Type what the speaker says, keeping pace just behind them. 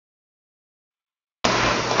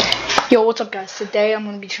Yo, what's up guys? Today I'm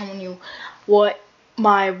going to be showing you what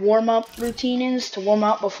my warm-up routine is to warm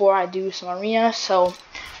up before I do some arena. So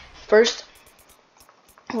first,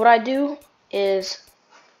 what I do is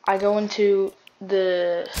I go into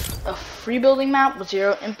a free building map with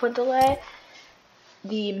 0 input delay.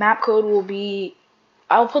 The map code will be,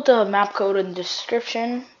 I'll put the map code in the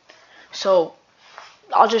description. So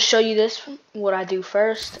I'll just show you what I do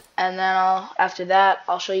first, and then after that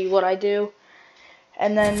I'll show you what I do.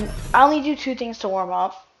 And then I only do 2 things to warm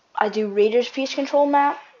up. I do Raiders Peace Control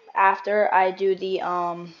map after I do the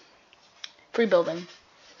free building.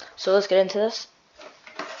 So let's get into this.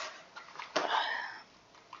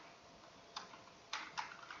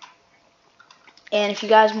 And if you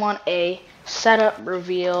guys want a setup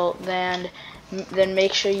reveal, then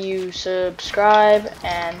make sure you subscribe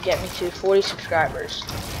and get me to 40 subscribers.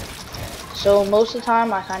 So most of the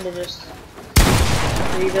time I kind of just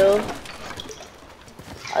rebuild.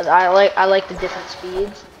 I like the different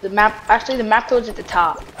speeds. The map code's at the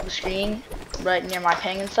top of the screen, right near my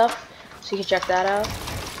ping and stuff, so you can check that out.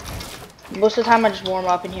 Most of the time I just warm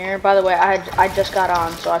up in here. By the way, I just got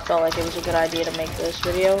on, so I felt like it was a good idea to make this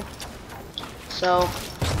video. So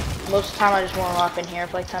most of the time I just warm up in here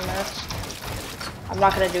for like 10 minutes. I'm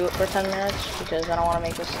not gonna do it for 10 minutes because I don't want to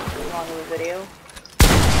make this too long of a video.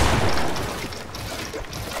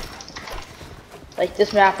 Like,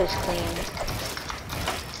 this map is clean.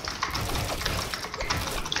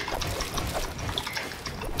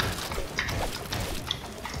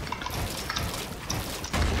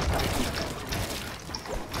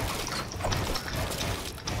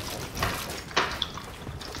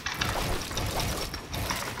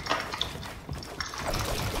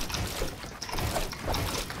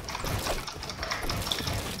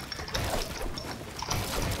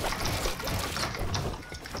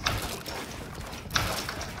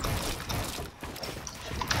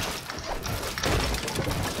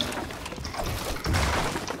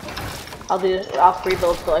 I'll free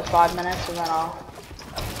build for like 5 minutes, and then I'll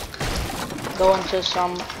go into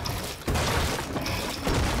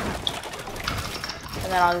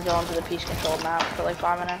I'll go into the peace control map for like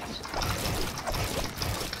 5 minutes.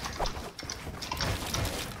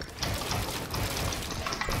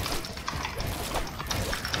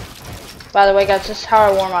 By the way guys, this is how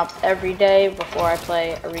I warm up every day before I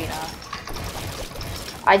play arena.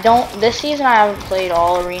 This season I haven't played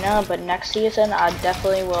all arena, but next season I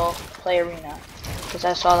definitely will play arena, because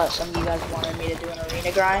I saw that some of you guys wanted me to do an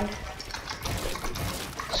arena grind.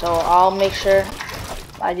 So I'll make sure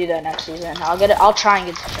I do that next season. I'll try and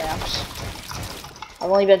get to champs. I've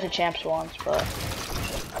only been to champs once, but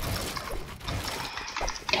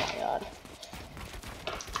oh my god.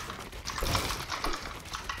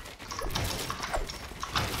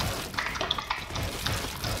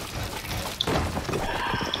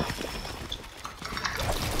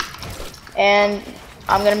 And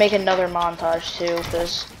I'm gonna make another montage too,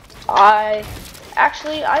 because I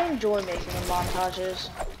enjoy making the montages.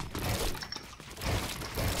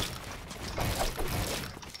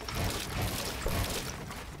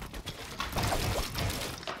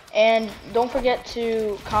 And don't forget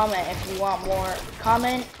to comment if you want more.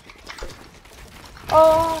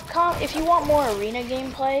 If you want more arena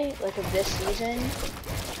gameplay, like of this season,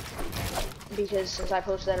 because since I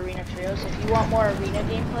posted that arena trios, if you want more arena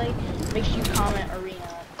gameplay, make sure you comment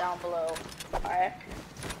arena down below. Alright?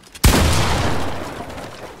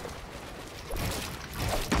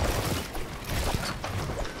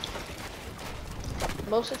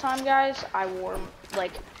 Most of the time guys,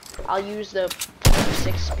 I'll use the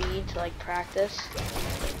 0.6 speed to like practice.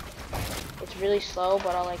 It's really slow,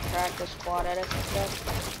 but I'll like practice quad edits and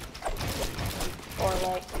stuff. Or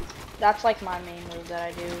like, that's like my main move that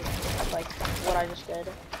I do, like what I just did.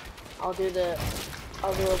 I'll do a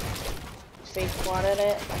fake quad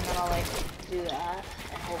edit, and then I'll like do that,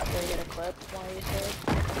 and hopefully get a clip one of these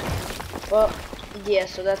days. Well, yeah,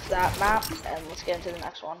 so that's that map, and let's get into the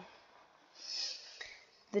next one.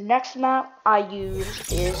 The next map I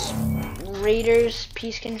use is Raiders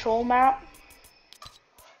Peace Control map,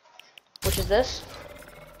 which is this.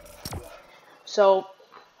 So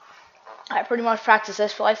I pretty much practice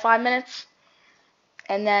this for like 5 minutes,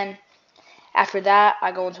 and then after that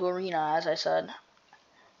I go into arena, as I said.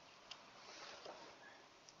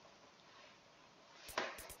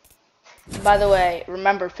 By the way,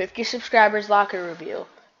 remember, 50 subscribers locker review.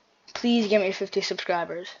 Please give me 50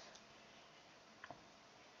 subscribers.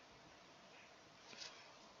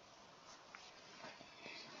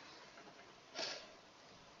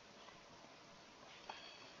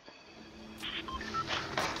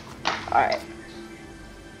 Alright.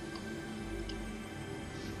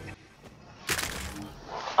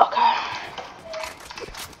 Okay.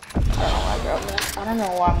 I don't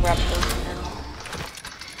know why I'm grabbing those now.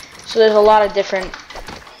 So there's a lot of different.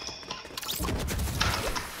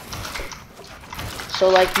 So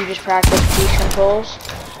like you just practice these controls.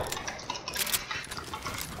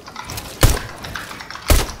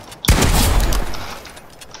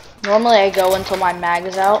 Normally I go until my mag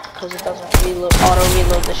is out because it doesn't auto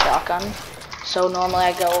reload the shotgun. So normally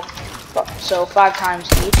I go 5 times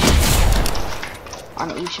each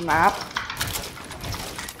on each map.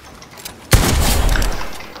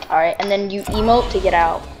 Alright, and then you emote to get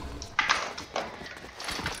out.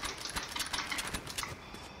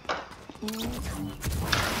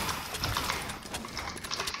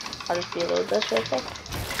 I'll just reload this real quick.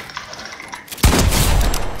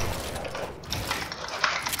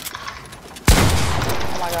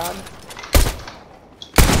 Oh my god.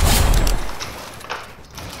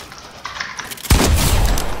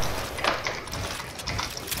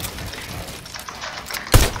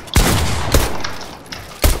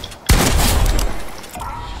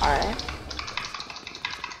 Alright.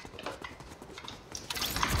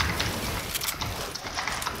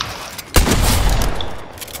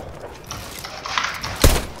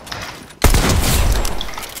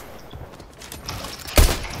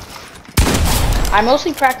 I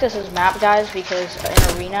mostly practice as map guys because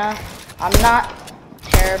in arena, I'm not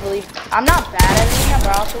bad at arena, but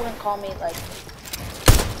I also wouldn't call me like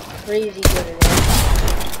crazy good at it.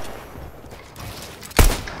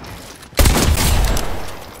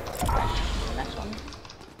 Next one.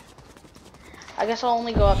 I guess I'll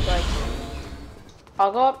only go up to like,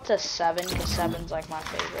 I'll go up to 7 because 7's like my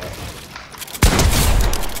favorite.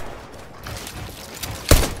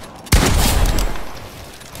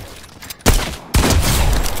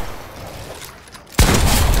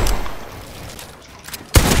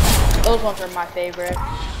 Those ones are my favorite.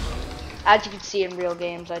 As you can see in real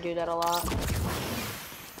games, I do that a lot.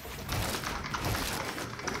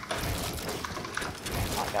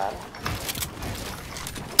 Oh my god.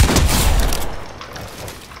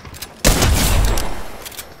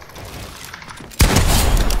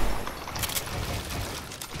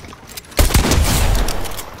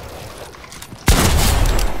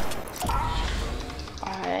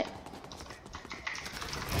 Alright.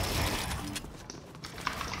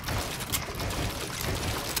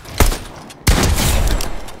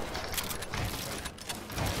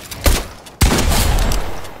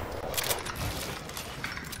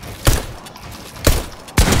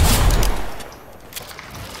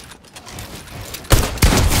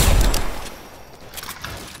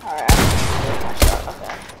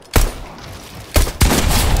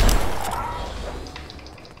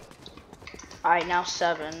 Alright, now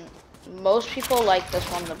 7. Most people like this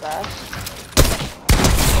one the best.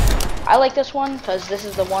 I like this one because this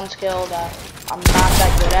is the one skill that I'm not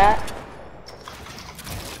that good at.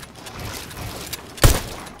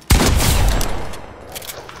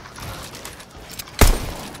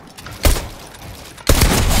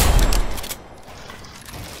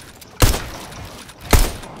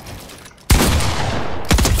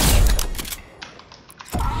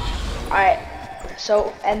 Alright.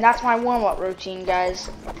 So, and that's my warm-up routine,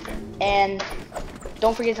 guys. And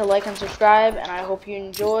don't forget to like and subscribe, and I hope you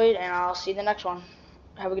enjoyed, and I'll see you in the next one.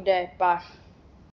 Have a good day. Bye.